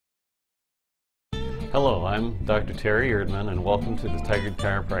Hello, I'm Dr. Terry Erdman and welcome to the Tigard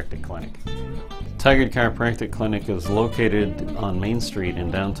Chiropractic Clinic. Tigard Chiropractic Clinic is located on Main Street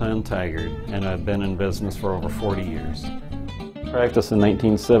in downtown Tigard, and I've been in business for over 40 years. Practiced in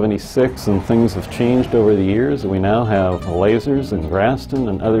 1976 and things have changed over the years. We now have lasers and Grafton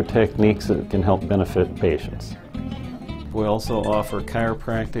and other techniques that can help benefit patients. We also offer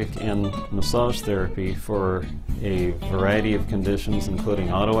chiropractic and massage therapy for a variety of conditions,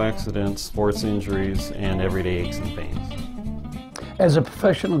 including auto accidents, sports injuries, and everyday aches and pains. As a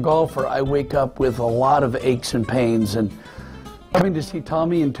professional golfer, I wake up with a lot of aches and pains, and coming to see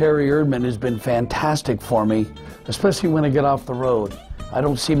Tommy and Terry Erdman has been fantastic for me, especially when I get off the road. I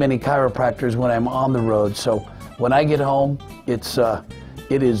don't see many chiropractors when I'm on the road, so when I get home, it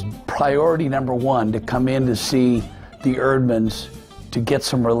is priority number one to come in to see the Erdmans to get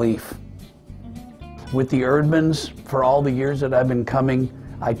some relief. With the Erdmans, for all the years that I've been coming,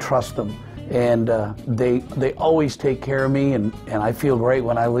 I trust them, and they always take care of me, and I feel great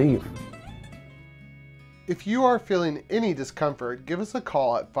when I leave. If you are feeling any discomfort, give us a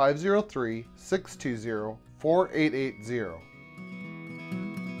call at 503-620-4880.